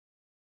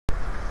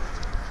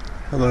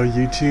Hello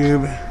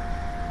YouTube.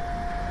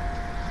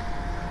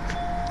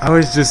 I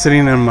was just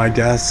sitting on my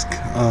desk.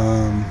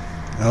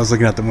 I was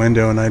looking out the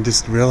window and I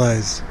just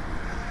realized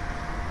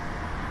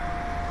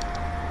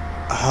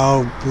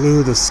how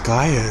blue the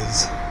sky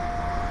is.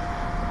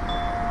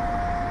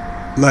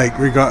 Like,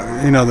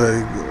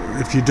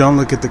 if you don't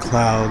look at the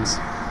clouds,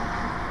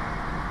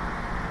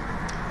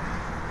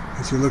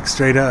 if you look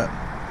straight up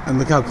and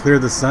look how clear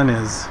the sun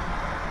is.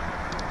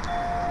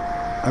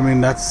 I mean,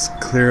 that's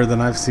clearer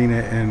than I've seen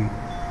it in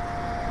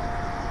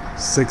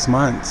 6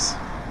 months.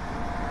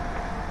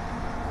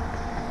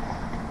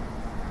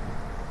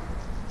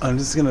 I'm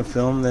just gonna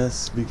film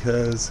this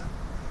because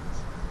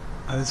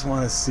I just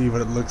want to see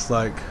what it looks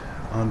like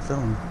on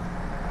film.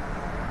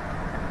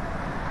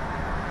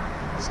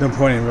 There's no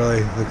point in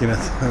really looking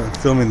at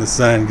filming the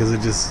sun because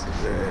it's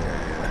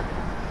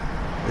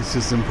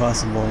just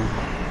impossible.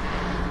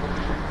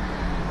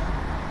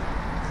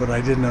 But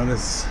I did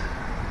notice,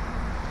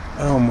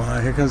 oh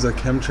my, here comes a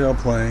chemtrail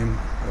plane,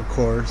 of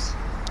course.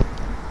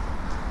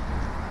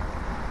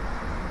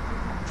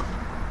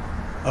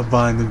 I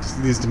bind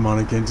these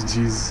demonic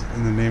entities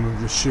in the name of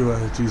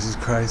Yeshua, Jesus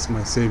Christ,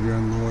 my Savior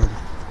and Lord.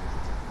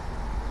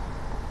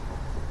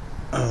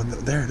 Oh,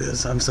 there it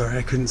is. I'm sorry,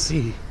 I couldn't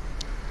see.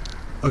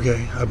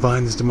 Okay, I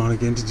bind these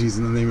demonic entities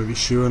in the name of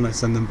Yeshua, and I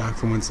send them back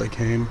from whence they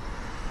came.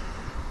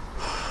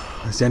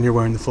 I stand here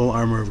wearing the full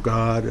armor of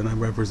God, and I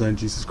represent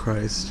Jesus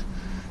Christ,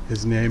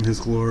 His name, His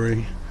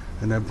glory,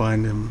 and I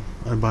bind Him.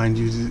 I bind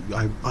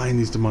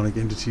these demonic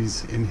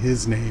entities in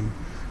His name.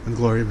 In the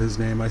glory of His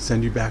name, I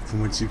send you back from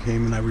whence you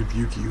came, and I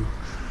rebuke you.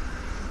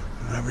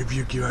 I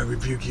rebuke you, I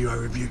rebuke you, I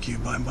rebuke you.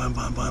 Bind, bind,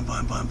 bind, bind,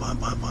 bind, bind, bind,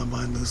 bind, bind,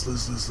 bind, loose,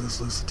 loose, loose,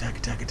 loose, loose, attack,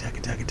 attack, attack,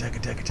 attack, attack,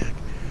 attack, attack.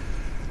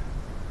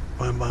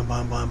 Bind, bind,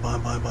 bind, bind,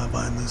 bind, bind, bind,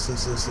 bind, loose,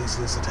 loose, loose, loose,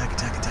 loose, attack,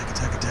 attack, attack,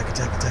 attack, attack,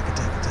 attack, attack,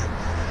 attack, attack.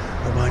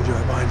 I bind you,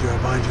 I bind you,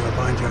 I bind you, I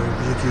bind you, I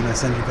rebuke you, and I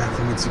send you back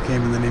from whence you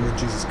came in the name of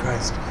Jesus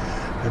Christ.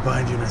 I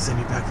bind you and I send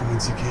you back from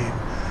whence you came.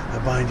 I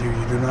bind you,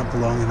 you do not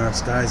belong in our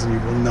skies, and you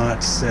will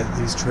not set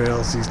these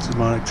trails, these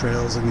demonic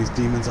trails, and these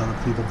demons on the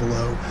people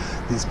below,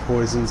 these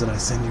poisons, and I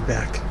send you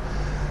back.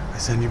 I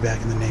send you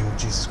back in the name of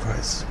Jesus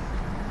Christ.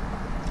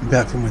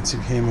 Back from whence you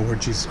came, and where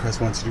Jesus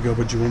Christ wants you to go,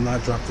 but you will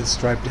not drop this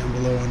stripe down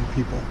below on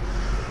people.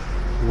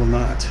 You will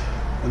not.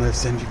 And I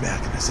send you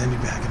back, and I send you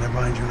back, and I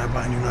bind you, and I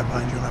bind you, and I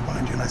bind you, and I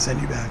bind you, and I send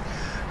you back.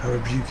 I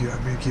rebuke you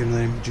in the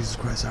name of Jesus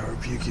Christ. I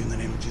rebuke you in the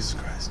name of Jesus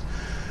Christ.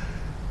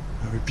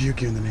 I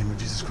rebuke you in the name of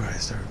Jesus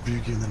Christ. I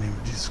rebuke you in the name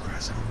of Jesus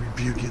Christ. I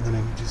rebuke you in the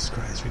name of Jesus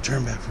Christ.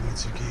 Return back from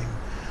whence you came.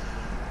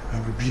 I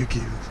rebuke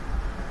you.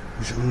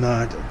 You shall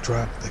not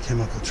drop the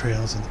chemical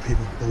trails on the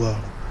people below.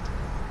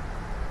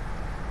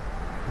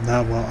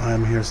 Not while I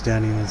am here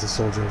standing as a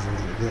soldier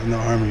in the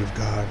army of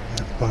God.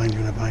 I bind you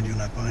and I bind you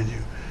and I bind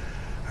you.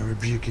 I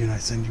rebuke you and I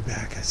send you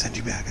back. I send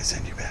you back. I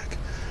send you back.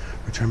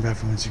 Return back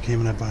from whence you came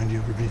and I bind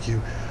you. I rebuke you.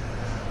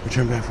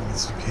 Return back from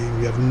whence you came.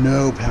 You have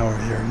no power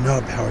here,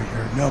 no power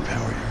here, no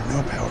power here,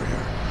 no power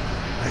here.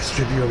 I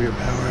strip you of your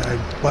power.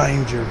 I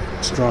bind your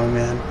strong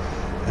man.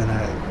 And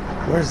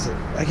where's it?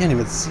 I can't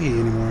even see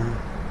anymore.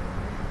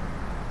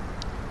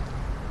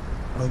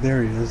 Oh,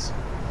 there he is.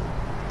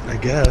 I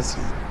guess.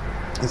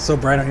 It's so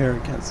bright out here,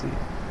 I can't see.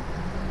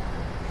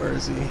 Where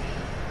is he?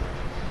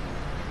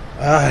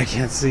 Ah, I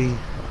can't see.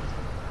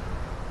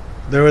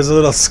 There was a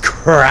little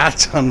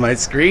scratch on my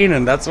screen,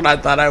 and that's what I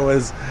thought I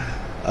was.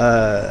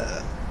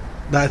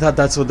 I thought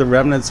that's what the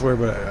remnants were,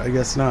 but I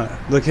guess not.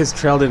 Look, his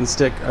trail didn't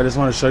stick. I just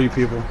want to show you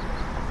people.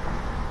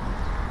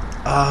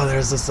 Oh,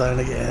 there's the sun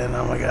again.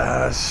 Oh my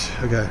gosh.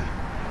 Okay.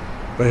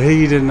 But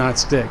he did not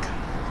stick.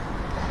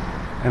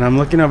 And I'm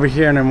looking over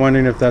here and I'm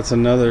wondering if that's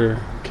another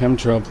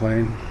chemtrail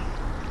plane.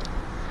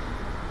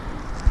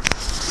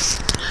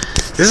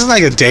 This is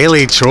like a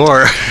daily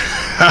chore.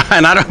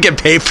 And I don't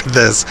get paid for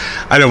this.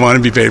 I don't want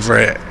to be paid for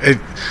it.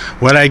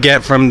 What I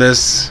get from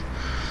this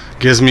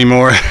gives me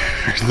more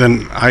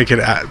than I could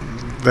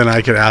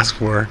ask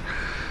for.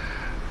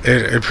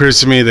 It proves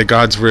to me that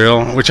God's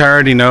real, which I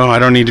already know. I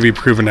don't need to be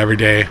proven every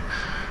day.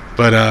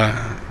 But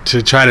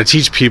to try to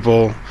teach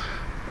people,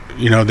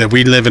 that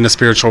we live in a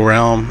spiritual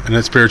realm, in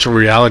a spiritual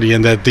reality,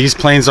 and that these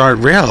planes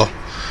aren't real.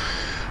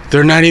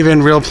 They're not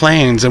even real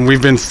planes, and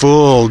we've been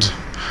fooled.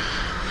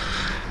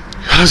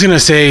 I was going to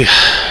say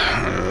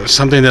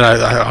something that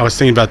I was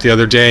thinking about the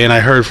other day, and I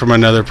heard from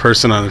another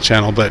person on the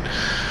channel, but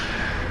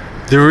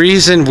the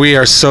reason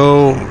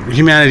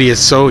humanity is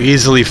so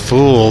easily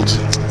fooled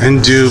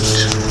and duped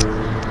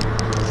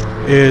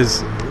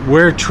is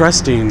we're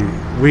trusting.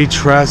 We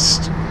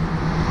trust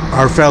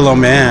our fellow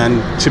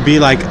man to be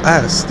like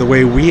us, the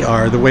way we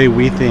are, the way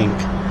we think.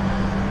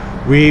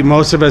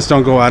 Most of us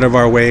don't go out of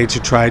our way to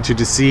try to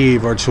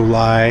deceive or to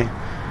lie,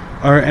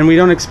 and we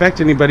don't expect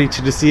anybody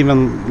to deceive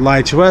and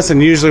lie to us,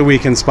 and usually we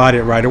can spot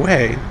it right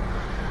away.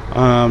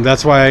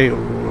 That's why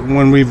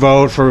when we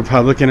vote for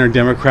Republican or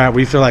Democrat,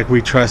 we feel like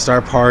we trust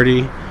our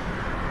party.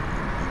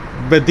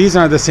 But these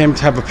aren't the same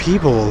type of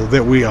people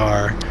that we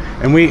are.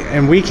 And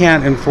we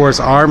can't enforce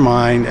our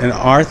mind and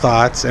our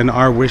thoughts and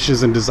our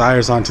wishes and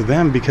desires onto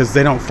them because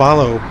they don't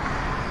follow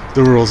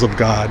the rules of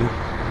God.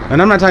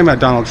 And I'm not talking about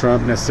Donald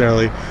Trump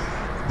necessarily,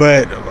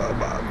 but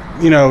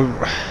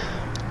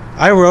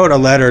I wrote a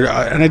letter,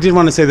 and I did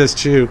want to say this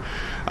too.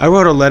 I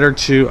wrote a letter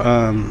to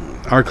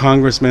our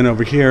congressman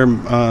over here,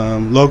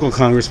 local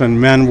congressman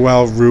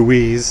Manuel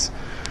Ruiz,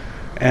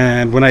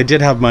 and when I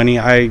did have money,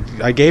 I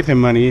gave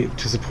him money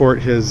to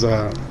support his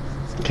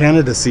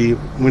candidacy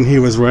when he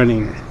was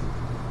running.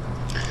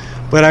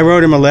 But I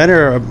wrote him a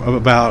letter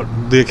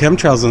about the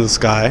chemtrails in the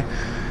sky,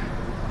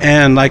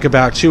 and like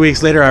about 2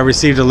 weeks later, I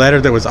received a letter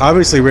that was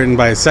obviously written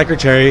by his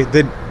secretary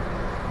that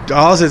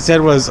all it said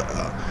was,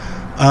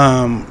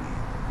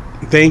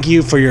 thank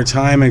you for your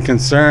time and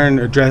concern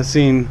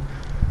addressing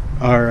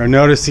or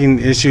noticing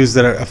issues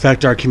that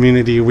affect our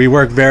community. We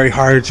work very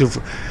hard to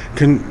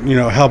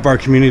help our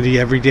community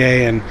every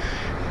day, and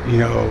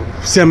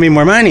send me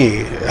more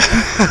money.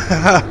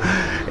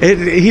 He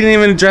didn't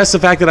even address the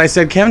fact that I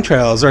said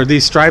chemtrails or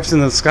these stripes in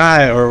the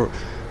sky, or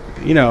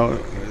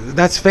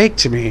that's fake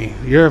to me.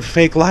 You're a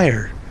fake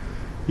liar.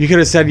 You could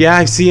have said, yeah,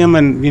 I see them,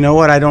 and you know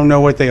what, I don't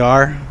know what they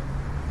are,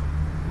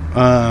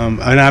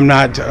 and I'm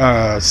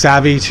not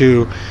savvy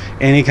to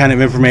any kind of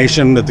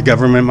information that the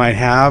government might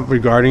have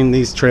regarding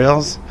these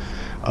trails,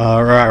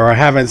 or I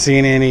haven't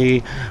seen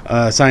any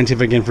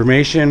scientific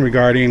information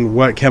regarding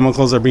what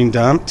chemicals are being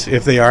dumped,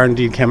 if they are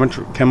indeed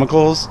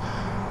chemicals.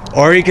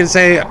 Or you can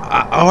say,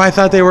 oh, I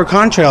thought they were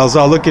contrails.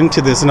 I'll look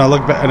into this and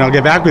I'll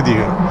get back with you.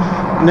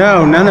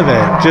 No, none of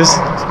it. Just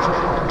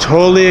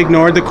totally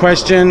ignored the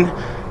question,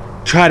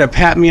 try to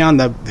pat me on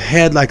the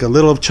head like a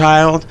little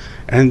child,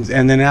 and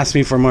then ask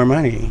me for more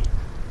money.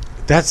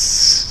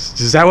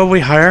 Is that what we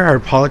hire our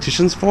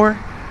politicians for?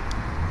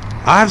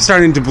 I'm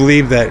starting to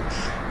believe that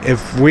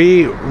if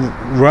we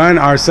run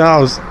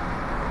ourselves,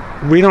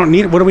 what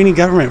do we need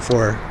government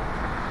for?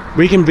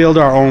 We can build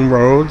our own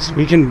roads.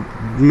 We can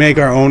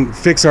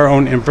fix our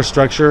own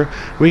infrastructure.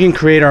 We can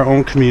create our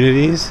own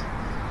communities.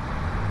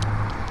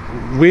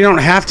 We don't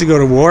have to go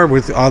to war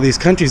with all these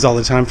countries all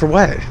the time. For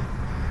what?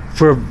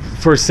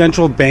 For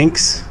central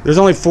banks? There's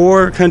only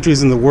 4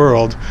 countries in the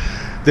world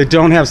that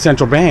don't have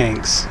central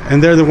banks,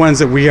 and they're the ones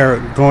that we are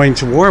going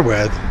to war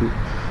with.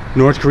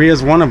 North Korea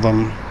is one of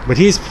them, but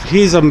he's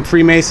a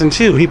Freemason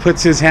too. He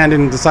puts his hand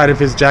in the side of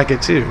his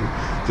jacket too,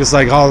 just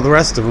like all the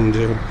rest of them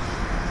do.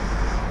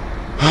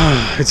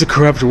 It's a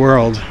corrupt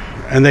world,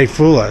 and they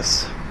fool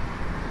us.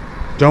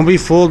 Don't be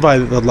fooled by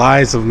the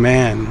lies of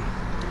man,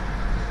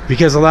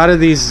 because a lot of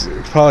these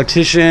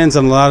politicians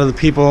and a lot of the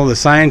people, the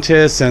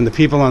scientists and the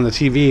people on the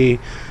TV,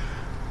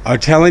 are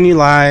telling you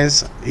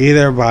lies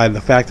either by the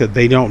fact that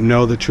they don't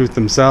know the truth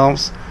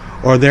themselves,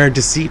 or they're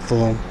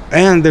deceitful.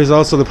 And there's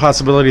also the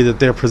possibility that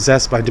they're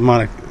possessed by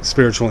demonic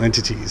spiritual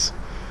entities,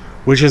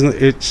 which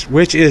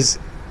is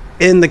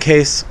in the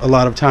case a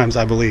lot of times,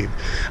 I believe.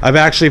 I've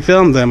actually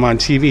filmed them on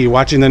TV,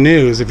 watching the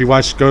news. If you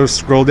go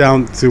scroll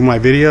down through my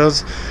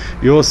videos,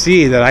 you'll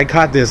see that I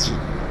caught this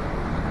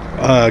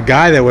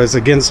guy that was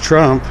against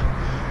Trump,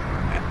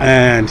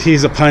 and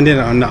he's a pundit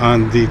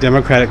on the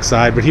Democratic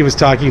side, but he was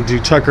talking to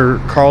Tucker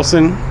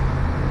Carlson,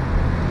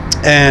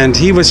 and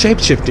he was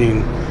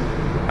shape-shifting.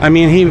 I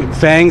mean,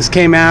 fangs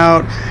came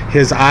out,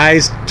 his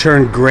eyes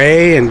turned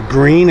gray and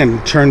green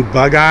and turned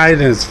bug-eyed,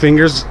 and his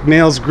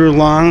fingernails grew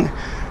long.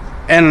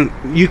 And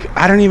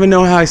I don't even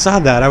know how I saw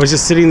that. I was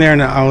just sitting there,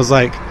 and I was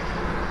like,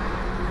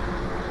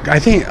 I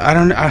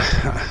don't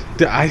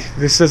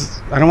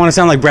want to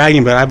sound like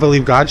bragging, but I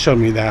believe God showed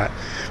me that.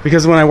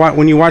 Because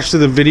when you watch through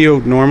the video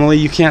normally,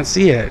 you can't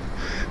see it.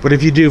 But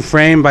if you do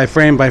frame by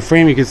frame by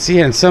frame, you can see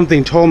it. And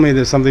something told me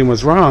that something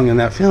was wrong in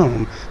that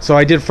film. So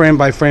I did frame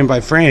by frame by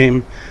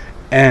frame,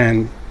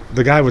 and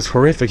the guy was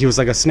horrific. He was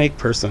like a snake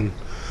person.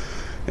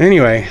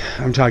 Anyway,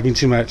 I'm talking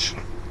too much.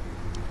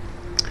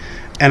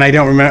 And I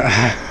don't remember.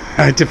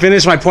 To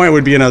finish my point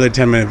would be another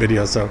 10-minute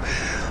video. So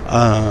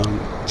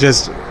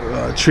just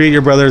treat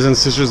your brothers and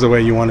sisters the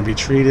way you want to be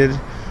treated.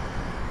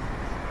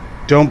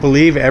 Don't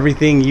believe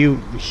everything you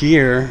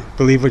hear.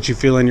 Believe what you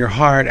feel in your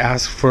heart.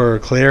 Ask for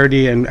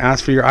clarity and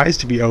ask for your eyes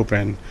to be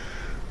open.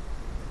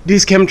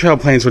 These chemtrail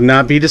planes would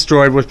not be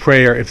destroyed with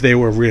prayer if they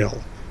were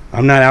real.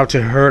 I'm not out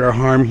to hurt or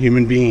harm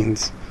human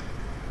beings.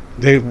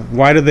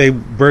 Why do they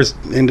burst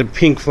into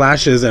pink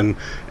flashes, and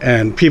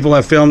people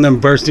have filmed them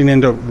bursting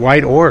into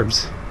white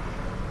orbs?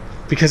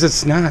 Because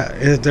it's not.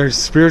 They're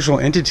spiritual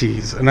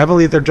entities, and I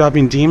believe they're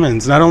dropping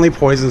demons, not only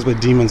poisons,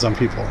 but demons on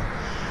people.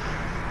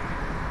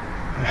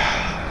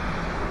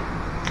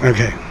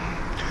 Okay.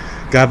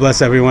 God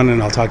bless everyone,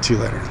 and I'll talk to you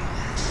later.